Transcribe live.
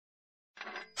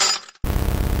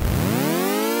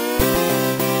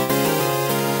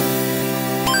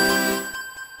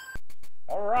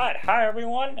Alright, hi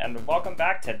everyone, and welcome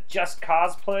back to Just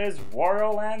Kaz Plays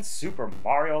Wario Land Super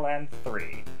Mario Land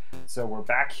 3. So we're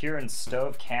back here in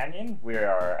Stove Canyon. We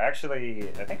are actually,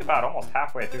 I think, about almost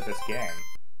halfway through this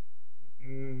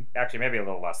game. Actually, maybe a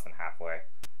little less than halfway.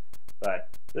 But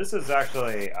this is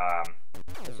actually,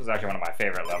 this was actually one of my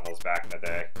favorite levels back in the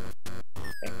day.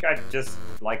 I think I just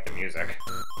like the music.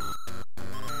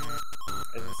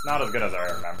 It's not as good as I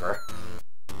remember.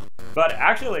 But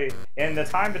actually, in the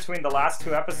time between the last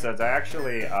two episodes, I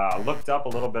actually looked up a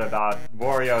little bit about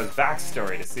Wario's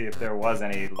backstory to see if there was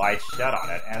any light shed on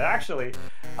it. And actually,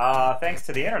 thanks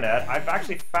to the internet, I've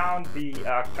actually found the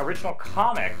original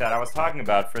comic that I was talking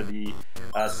about for the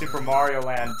Super Mario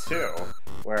Land 2,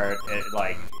 where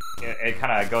it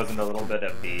kind of goes into a little bit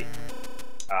of the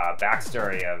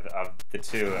backstory of the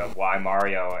two, of why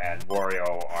Mario and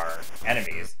Wario are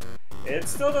enemies. It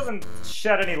still doesn't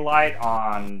shed any light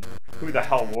on who the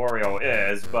hell Wario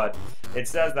is, but it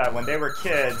says that when they were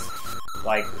kids,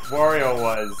 like, Wario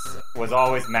was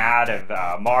always mad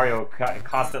at Mario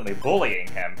constantly bullying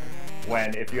him,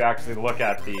 when if you actually look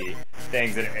at the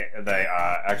things in the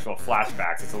actual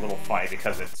flashbacks, it's a little funny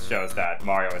because it shows that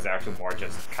Mario is actually more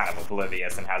just kind of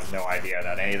oblivious and has no idea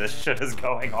that any of this shit is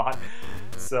going on.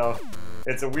 So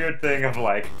it's a weird thing of,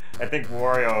 like, I think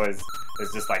Wario is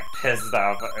just, like, pissed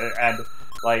off, and,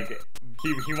 like,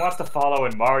 he wants to follow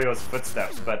in Mario's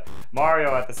footsteps, but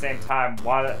Mario at the same time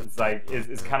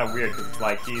is kind of weird, because it's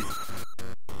like he's...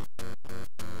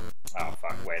 Oh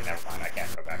fuck, wait, never mind, I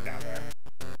can't go back down there.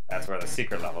 That's where the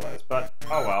secret level is, but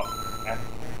oh well.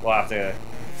 We'll have to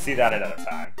see that another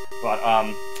time.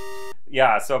 But,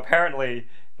 yeah, so apparently,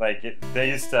 like, they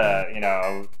used to, you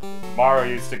know,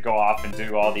 Mario used to go off and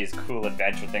do all these cool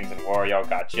adventure things, and Wario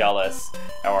got jealous,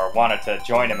 or wanted to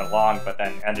join him along, but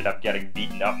then ended up getting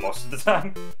beaten up most of the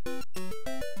time.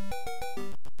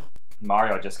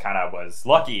 Mario just kind of was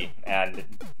lucky, and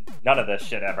none of this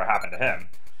shit ever happened to him.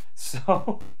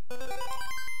 So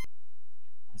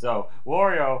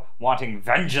Wario wanting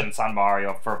vengeance on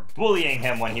Mario for bullying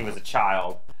him when he was a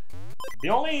child. The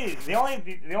only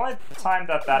time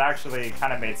that actually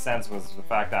kind of made sense was the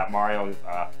fact that Mario,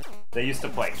 they used to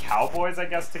play Cowboys, I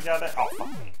guess, together. Oh, fuck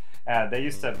me. They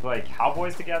used to play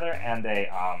Cowboys together, and they,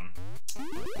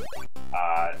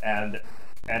 and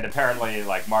apparently,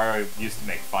 like, Mario used to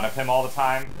make fun of him all the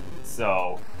time,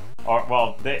 so,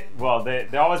 they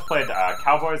always played,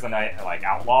 Cowboys and, like,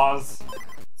 Outlaws,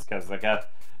 because,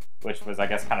 which was, I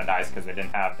guess, kind of nice, because they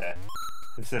didn't have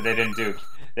so they didn't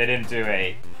do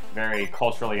a very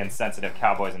culturally insensitive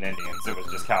Cowboys and Indians. It was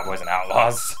just Cowboys and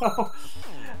Outlaws. So,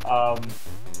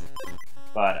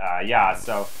 yeah.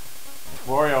 So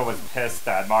Wario was pissed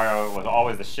that Mario was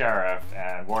always the sheriff,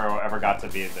 and Wario ever got to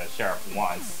be the sheriff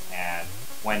once. And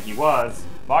when he was,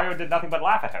 Mario did nothing but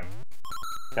laugh at him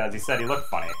because he said he looked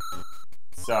funny.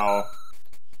 So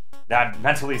that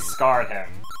mentally scarred him.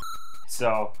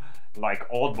 So, like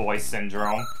old boy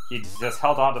syndrome, he just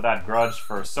held on to that grudge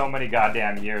for so many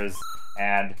goddamn years,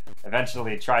 and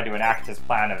eventually tried to enact his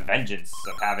plan of vengeance,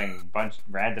 of having a bunch of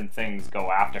random things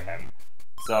go after him.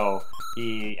 So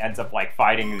he ends up, like,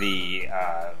 fighting the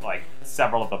like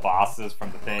several of the bosses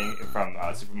from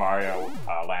Super Mario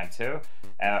Land 2,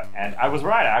 and I was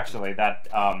right, actually, that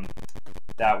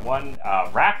that one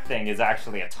rat thing is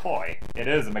actually a toy. It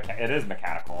is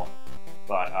mechanical,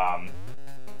 but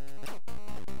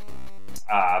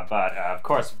of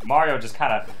course, Mario just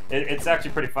kind of... It's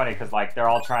actually pretty funny, because, like, they're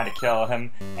all trying to kill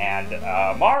him, and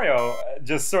Mario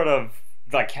just sort of,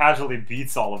 like, casually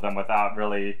beats all of them without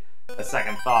really a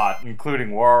second thought, including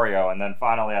Wario, and then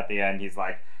finally at the end he's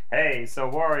like, hey, so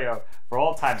Wario, for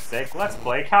old time's sake, let's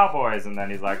play Cowboys, and then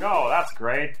he's like, oh, that's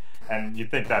great, and you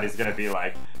think that he's gonna be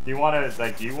like, do you want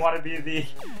to be the...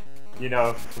 You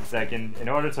know, it's like, in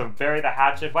order to bury the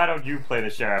hatchet, why don't you play the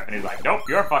sheriff? And he's like, nope,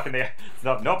 you're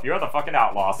nope, you're the fucking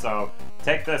outlaw, so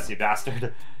take this, you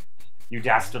bastard. You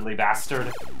dastardly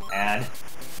bastard. And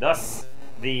thus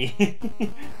the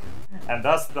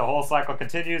whole cycle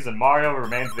continues, and Mario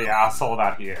remains the asshole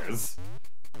that he is.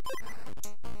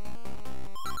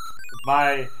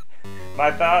 My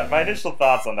initial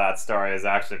thoughts on that story is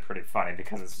actually pretty funny,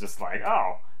 because it's just like,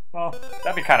 oh, well,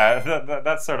 that'd be kind of...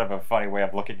 That's sort of a funny way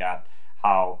of looking at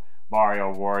how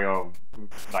Mario-Wario,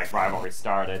 like, rivalry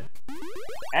started.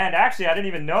 And actually, I didn't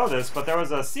even know this, but there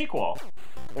was a sequel.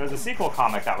 There was a sequel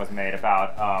comic that was made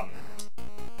about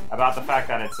the fact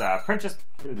that it's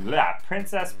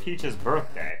Princess Peach's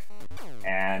birthday,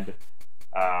 and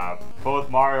both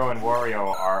Mario and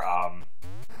Wario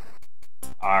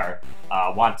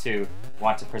want to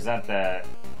present the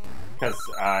because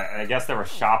I guess they were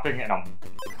shopping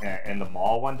in the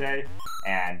mall one day,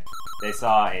 and they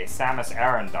saw a Samus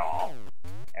Aran doll.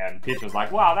 And Peach was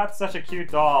like, wow, that's such a cute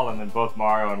doll, and then both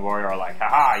Mario and Wario are like,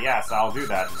 haha, yes, I'll do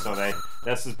that. So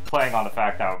this is playing on the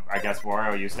fact that I guess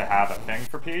Wario used to have a thing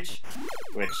for Peach,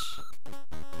 which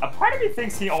a part of me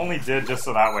thinks he only did just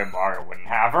so that way Mario wouldn't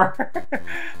have her.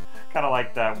 Kind of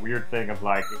like that weird thing of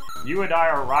like, you and I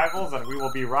are rivals and we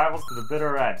will be rivals to the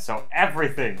bitter end, so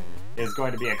everything is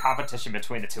going to be a competition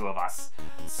between the two of us.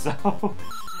 So,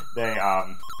 they,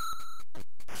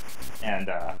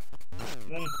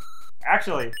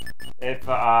 actually, if,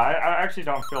 I actually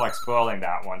don't feel like spoiling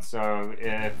that one, so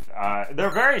if, they're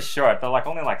very short, they're like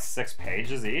only like 6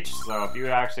 pages each, so if you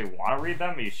actually want to read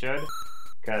them, you should,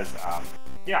 because,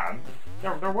 yeah,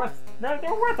 they're worth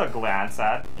a glance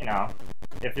at, you know,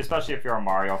 especially if you're a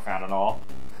Mario fan and all.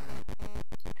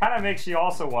 Kind of makes you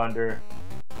also wonder,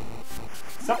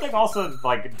 something also,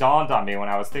 like, dawned on me when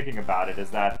I was thinking about it, is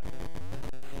that,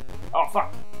 oh,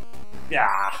 fuck,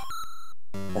 yeah.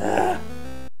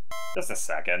 Just a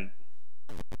second.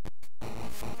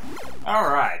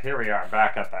 Alright, here we are,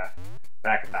 back at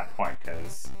that point,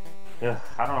 because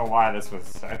I don't know why this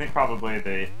was, I think probably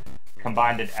the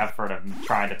combined effort of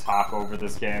trying to talk over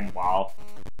this game while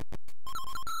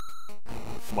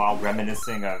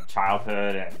reminiscing of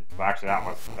childhood, and, well, actually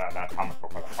that comic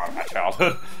book was a part of my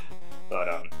childhood, but,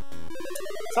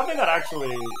 something that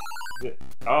actually,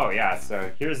 oh yeah, so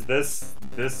here's this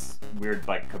weird,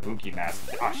 like, kabuki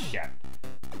mask, oh shit.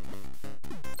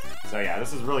 So yeah,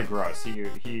 this is really gross.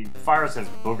 He fires his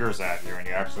boogers at you and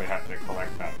you actually have to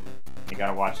collect them. You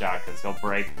gotta watch out because he'll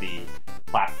break the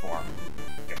platform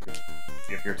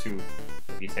if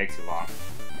you take too long.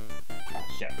 Oh,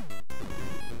 shit.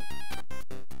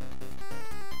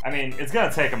 I mean, it's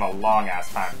gonna take him a long ass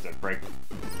time to break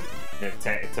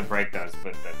those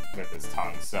with his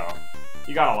tongue, so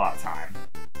you got a lot of time.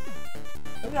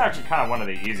 This is actually kind of one of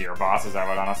the easier bosses, I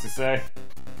would honestly say.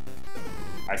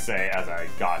 I say as I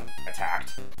got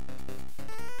attacked.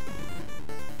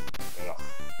 Ugh.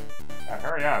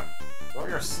 Hurry up. Throw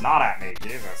your snot at me,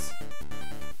 Jesus.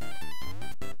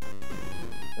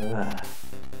 Ugh.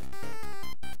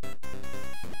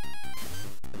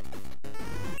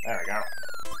 There we go.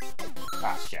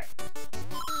 Ah, shit.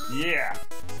 Yeah!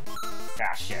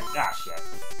 Ah, shit. Ah, shit.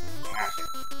 Ah, shit.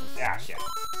 Ah, shit.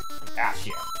 Ah,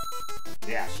 shit.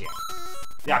 Yeah, shit.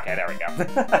 Yeah, okay, there we go.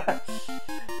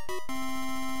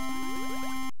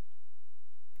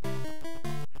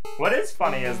 What is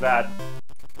funny is that,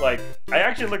 like, I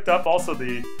actually looked up also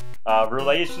the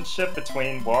relationship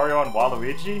between Wario and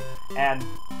Waluigi, and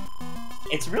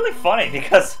it's really funny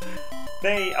because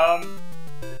they,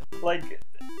 like,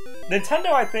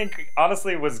 Nintendo, I think,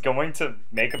 honestly was going to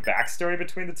make a backstory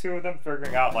between the two of them,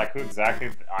 figuring out, like, who exactly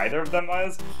either of them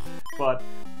is, but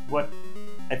what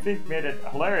I think made it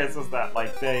hilarious was that,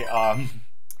 like, they,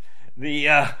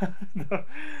 the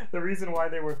reason why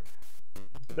they were,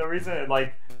 the reason,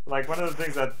 like one of the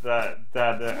things that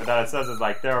it says is,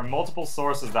 like, there are multiple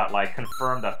sources that, like,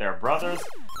 confirm that they're brothers,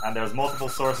 and there's multiple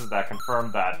sources that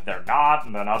confirm that they're not,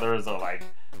 and then others are, like,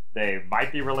 they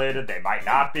might be related, they might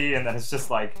not be, and then it's just,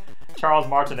 like, Charles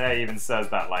Martinet even says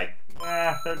that, like,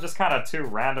 they're just kind of two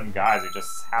random guys who just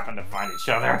happen to find each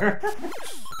other.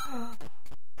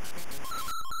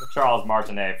 Charles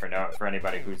Martinet, for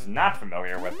anybody who's not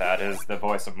familiar with that, is the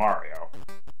voice of Mario.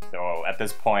 So at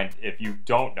this point, if you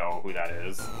don't know who that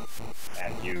is,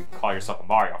 and you call yourself a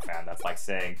Mario fan, that's like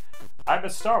saying, I'm a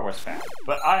Star Wars fan,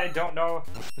 but I don't know,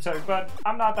 but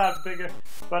I'm not that big,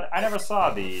 but I never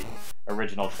saw the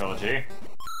original trilogy.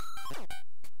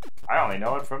 I only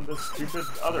know it from the stupid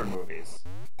other movies.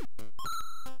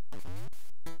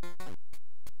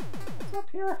 What's up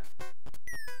here?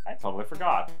 I totally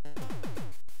forgot.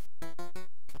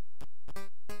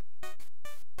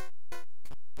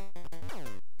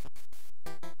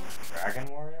 Dragon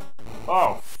Wario?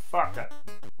 Oh, fuck it.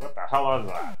 What the hell is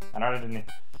that? And I didn't...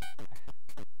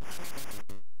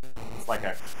 It's like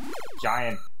a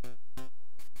giant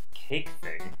cake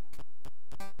thing.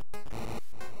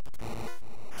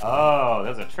 Oh,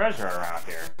 there's a treasure around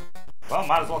here. Well,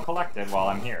 might as well collect it while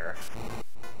I'm here.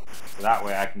 So that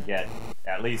way I can get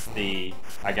at least the,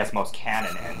 I guess, most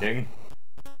canon ending.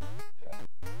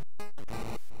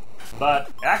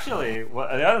 But actually,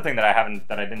 the other thing that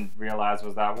I didn't realize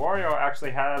was that Wario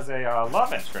actually has a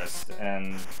love interest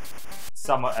in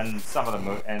some of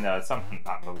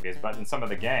not movies, but in some of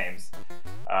the games.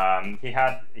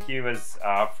 He was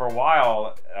for a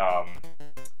while,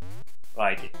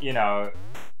 like, you know,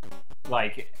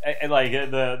 like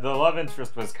the love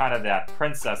interest was kind of that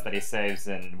princess that he saves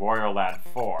in Wario Land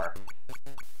 4.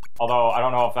 Although I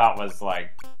don't know if that was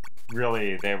like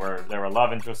really they were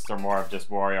love interests or more of just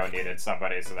Wario needed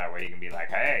somebody so that way he can be like,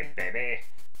 hey baby,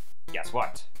 guess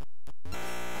what?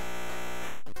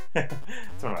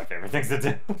 It's one of my favorite things to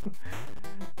do.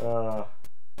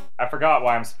 I forgot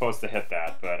why I'm supposed to hit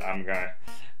that, but I'm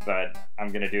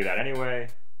gonna do that anyway.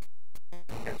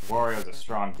 Because Wario's a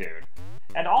strong dude.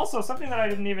 And also, something that I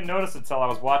didn't even notice until I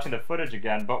was watching the footage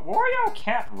again, but Wario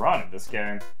can't run in this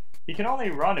game. He can only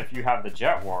run if you have the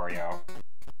Jet Wario.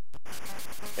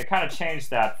 They kind of changed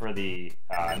that for the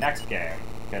next game,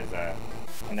 because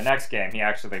in the next game he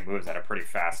actually moves at a pretty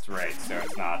fast rate, so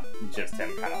it's not just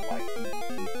him kind of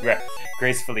like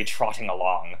gracefully trotting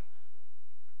along.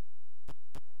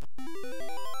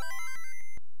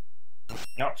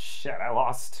 Oh shit, I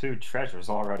lost 2 treasures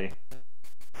already.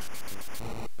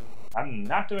 I'm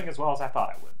not doing as well as I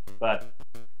thought I would, but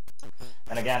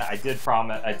and again, I did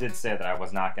say that I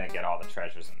was not going to get all the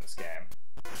treasures in this game.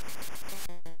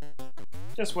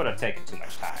 Just would have taken too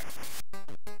much time.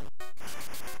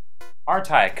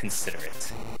 Aren't I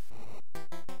considerate?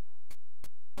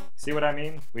 See what I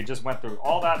mean? We just went through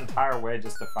all that entire way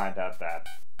just to find out that.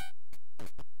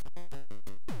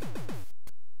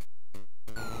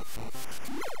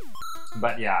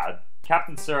 But yeah,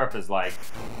 Captain Syrup is like,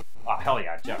 oh hell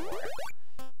yeah, Jet Wario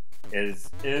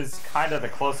is kind of the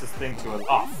closest thing to a.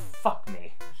 Oh fuck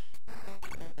me.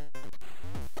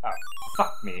 Oh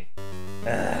fuck me.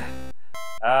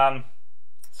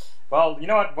 Well, you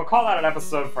know what? We'll call that an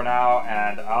episode for now,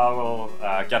 and I will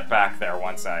get back there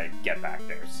once I get back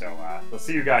there. So we'll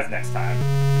see you guys next time.